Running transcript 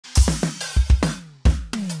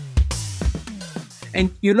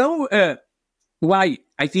And you know why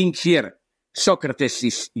I think here Socrates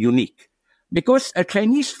is unique? Because a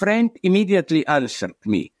Chinese friend immediately answered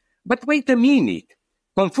me, but wait a minute,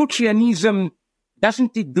 Confucianism,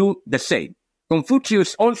 doesn't it do the same?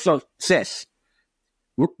 Confucius also says,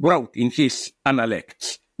 wrote in his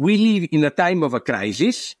Analects, we live in a time of a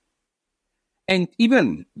crisis, and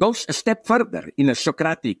even goes a step further in a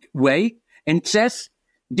Socratic way and says,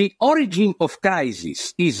 the origin of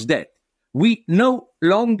crisis is that we no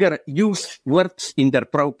longer use words in their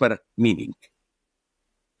proper meaning.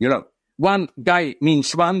 You know, one guy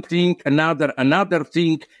means one thing, another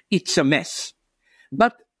thing, it's a mess.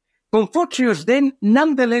 But Confucius then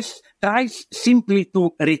nonetheless tries simply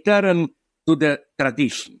to return to the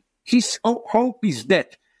tradition. His hope is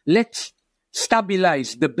that let's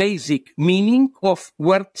stabilize the basic meaning of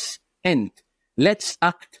words and let's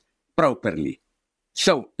act properly.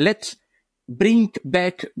 So let's bring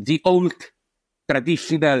back the old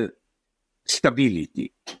traditional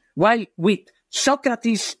stability. While with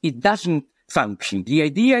Socrates, it doesn't function. The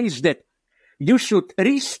idea is that you should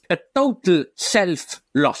risk a total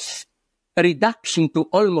self-loss, a reduction to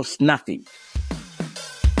almost nothing.